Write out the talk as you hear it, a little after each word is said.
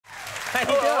How you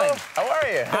doing? How are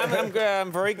you?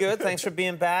 I'm very good. Thanks for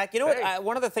being back. You know what?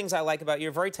 One of the things I like about you,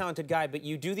 you're a very talented guy, but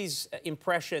you do these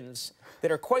impressions that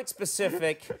are quite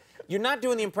specific. You're not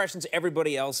doing the impressions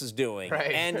everybody else is doing.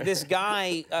 Right. And this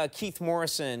guy, Keith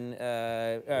Morrison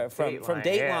from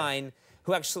Dateline,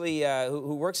 who actually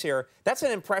who works here, that's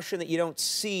an impression that you don't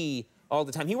see all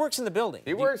the time. He works in the building.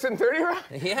 He works in 30 Rock?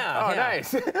 Yeah. Oh,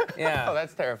 nice. Yeah. Oh,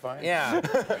 that's terrifying. Yeah.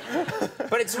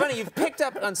 But it's funny, you've picked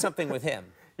up on something with him.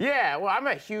 Yeah, well, I'm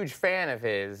a huge fan of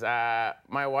his.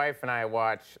 My wife and I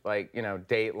watch, like, you know,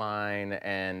 Dateline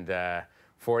and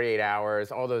 48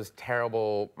 Hours, all those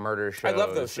terrible murder shows. I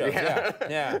love those shows,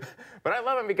 yeah. But I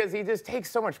love him because he just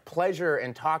takes so much pleasure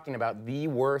in talking about the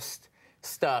worst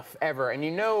stuff ever. And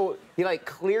you know, he, like,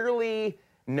 clearly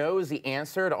knows the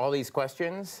answer to all these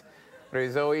questions. But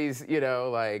he's always, you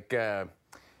know, like,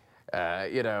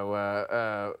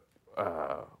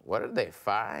 what did they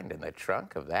find in the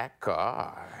trunk of that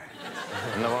car?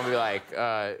 And the one would be like,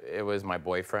 it was my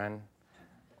boyfriend.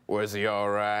 Was he all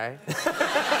right? Like,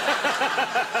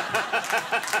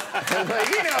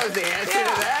 he knows the answer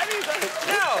to that. He's like,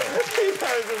 no. He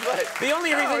knows, like, the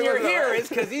only reason you're here is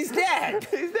because he's dead.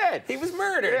 He's dead. He was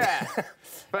murdered. Yeah.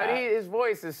 But his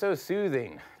voice is so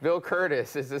soothing. Bill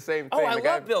Curtis is the same thing. Oh, I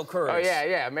love Bill Curtis. Oh,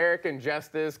 yeah. American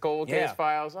Justice, Cold Case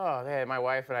Files. Oh, man, my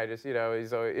wife and I just, you know,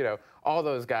 he's, you know, all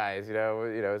those guys, you know,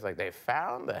 it's like they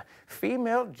found the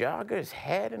female jogger's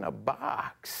head in a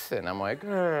box. And I'm like,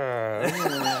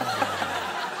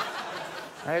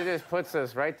 It just puts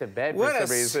us right to bed for some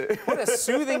reason. What a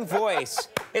soothing voice.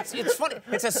 It's funny.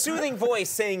 It's a soothing voice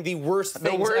saying the worst things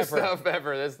ever. The worst stuff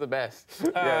ever. That's the best.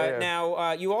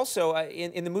 Now, you also,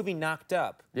 in the movie Knocked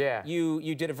Up,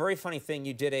 you did a very funny thing.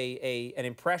 You did an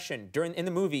impression. In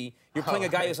the movie, you're playing a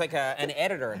guy who's like an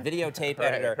editor, a videotape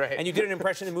editor. And you did an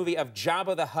impression in the movie of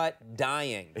Jabba the Hutt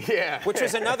dying. Yeah. Which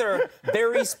was another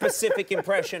very specific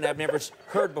impression I've never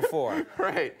heard before.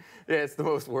 Right. Yeah, it's the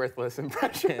most worthless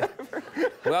impression ever.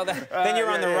 Well, then you're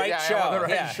on the right show. I'm on the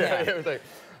right show. It was like,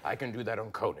 I can do that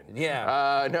on Conan.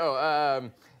 Yeah.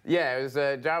 Yeah, it was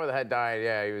Jabba the Hutt died.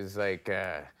 Yeah, he was like,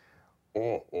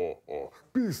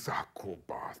 Bisa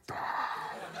kubata.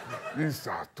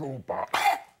 Bisa tuba.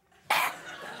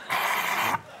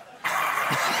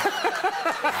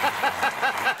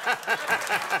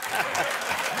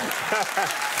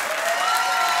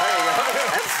 There you go.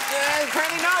 That's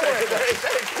apparently not working.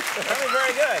 That was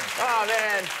very good. Oh,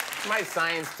 man. My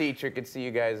science teacher could see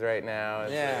you guys right now.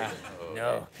 It's like,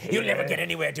 no. Hey, you'll never get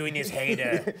anywhere doing this,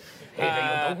 Hader.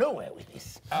 Hader, you'll go nowhere with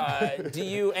this. Do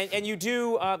you, and you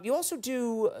do, you also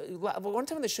do, one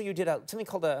time on the show you did something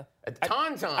called a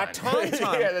tauntaun. A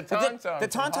tauntaun. Yeah, the tauntaun. The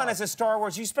tauntaun is a Star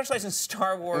Wars, you specialize in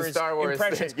Star Wars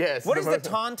impressions. Yes. What is the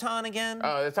tauntaun again?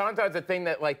 The tauntaun's a thing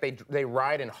that, like, they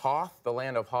ride in Hoth, the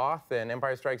land of Hoth, in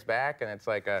Empire Strikes Back, and it's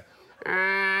like a...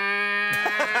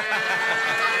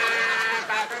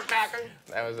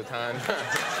 That was a tauntaun.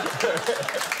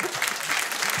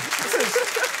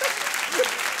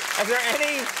 Is there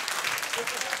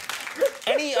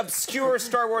any obscure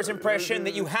Star Wars impression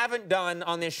that you haven't done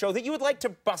on this show that you would like to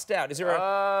bust out? Is there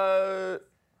a...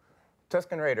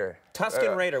 Tusken Raider.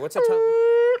 Tusken Raider. What's a Tusken...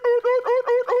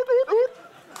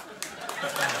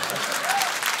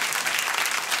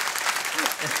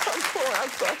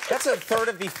 That's a third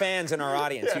of the fans in our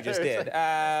audience you just did.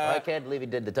 Well, I can't believe he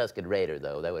did the Tusken Raider,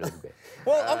 though. That would have been great.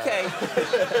 Well, okay.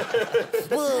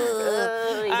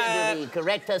 He did the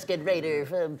correct Tusken Raider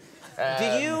from... Do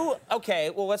you... Okay,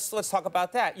 well, let's talk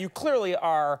about that. You clearly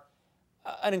are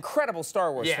an incredible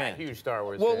Star Wars fan. Yeah, huge Star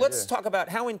Wars fan. Well, let's talk about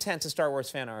how intense a Star Wars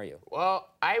fan are you? Well,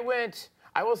 I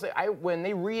will say, when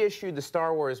they reissued the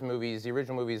Star Wars movies, the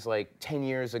original movies, like 10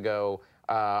 years ago,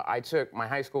 I took my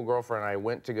high school girlfriend and I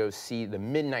went to go see the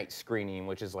midnight screening,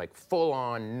 which is like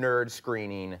full-on nerd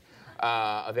screening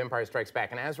of Empire Strikes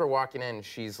Back. And as we're walking in,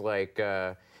 she's like, you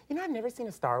know, I've never seen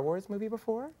a Star Wars movie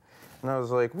before. And I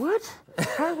was like, what?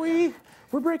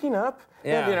 We're breaking up.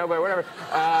 Yeah. You know, but whatever.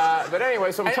 But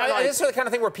anyway, so I'm trying to, like... This is the kind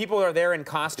of thing where people are there in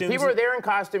costumes? People are there in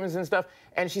costumes and stuff,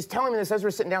 and she's telling me this as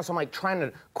we're sitting down, so I'm like trying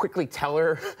to quickly tell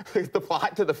her the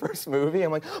plot to the first movie.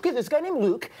 I'm like, okay, this guy named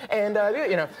Luke, and,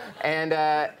 you know, and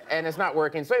it's not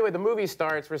working. So anyway, the movie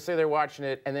starts, we're sitting there watching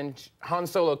it, and then Han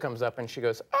Solo comes up and she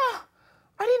goes, oh,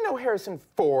 I didn't know Harrison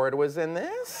Ford was in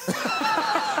this.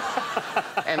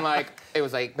 And like, it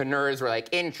was like, the nerds were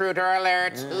like, intruder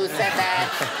alert, who said that?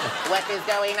 What is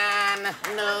going on?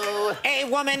 No. A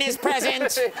woman is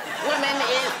present. Woman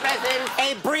is present.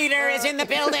 A breeder is in the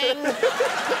building.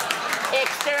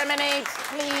 Exterminate,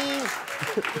 please.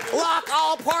 Lock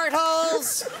all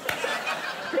portholes.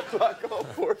 Lock all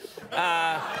portholes.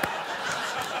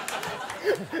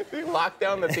 You lock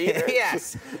down the theater?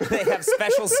 Yes. They have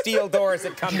special steel doors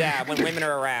that come down when women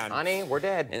are around. Honey, we're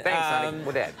dead. Thanks, honey.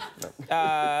 We're dead.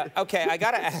 Okay, I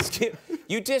gotta ask you.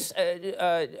 You just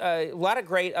a lot of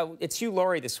great. It's Hugh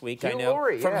Laurie this week. I know.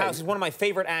 Laurie, from House. He's one of my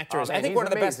favorite actors. Oh, man, I think he's one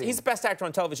of the amazing. best. He's the best actor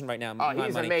on television right now. Oh,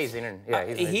 he's amazing. Yeah,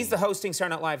 he's amazing. He's the hosting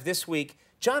Saturday Night Live this week.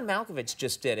 John Malkovich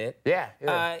just did it. Yeah.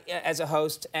 As a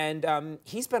host, and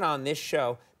he's been on this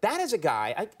show. That is a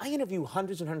guy. I interview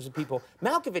hundreds and hundreds of people.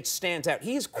 Malkovich stands out.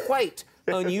 He is quite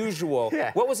unusual.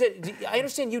 Yeah. What was it? I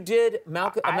understand you did a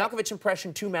Malkovich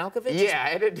impression to Malkovich? Yeah, I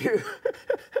had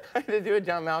to do a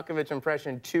John Malkovich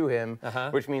impression to him,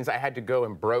 which means I had to go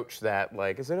and broach that.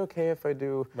 Like, is it okay if I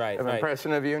do an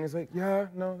impression of you? And he's like, yeah,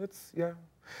 no, yeah.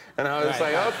 And I was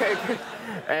like, okay.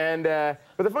 And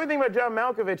but the funny thing about John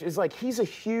Malkovich is like he's a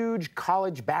huge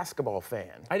college basketball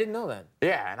fan. I didn't know that.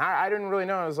 Yeah, and I didn't really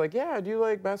know. I was like, yeah, do you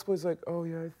like basketball? He's like, oh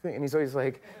yeah, I think. And he's always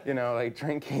like, you know, like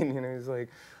drinking. You know, he's like,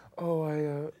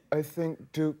 oh, I think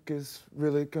Duke is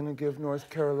really gonna give North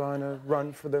Carolina a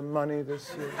run for their money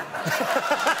this year.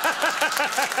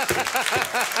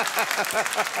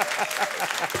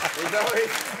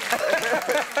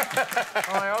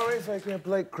 I always like,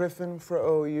 Blake Griffin for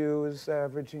OU is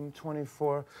averaging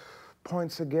 24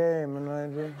 points a game, and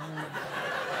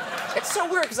It's so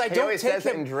weird because I don't take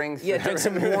him. Drinks. Yeah, drink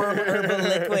some warm herbal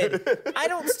liquid. I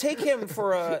don't take him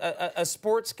for a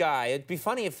sports guy. It'd be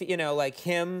funny if like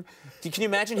him. Can you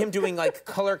imagine him doing like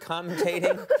color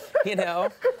commentating?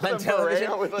 On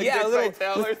television. With,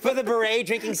 like, with a beret,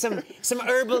 drinking some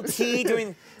herbal tea,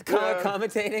 doing color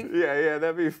commentating. Yeah,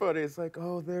 that'd be funny. It's like,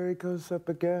 oh, there he goes up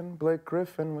again, Blake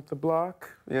Griffin with the block.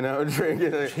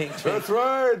 Drinking. That's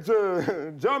right,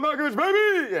 John Malkovich,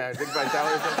 baby. Yeah, Dick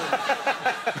Vitale or something.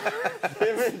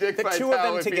 The two of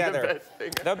them together.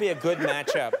 That'd be a good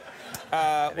matchup.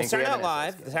 Saturday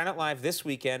Night Live this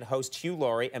weekend hosts Hugh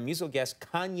Laurie and musical guest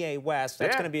Kanye West.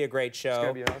 That's going to be a great show. It's going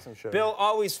to be an awesome show. Bill,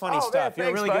 always funny stuff. Man,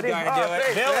 You're a really good guy to do it.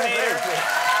 Thanks, Bill Hader.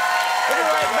 We'll be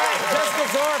right back. Jessica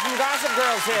Zora from Gossip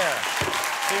Girls here.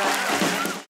 See you later.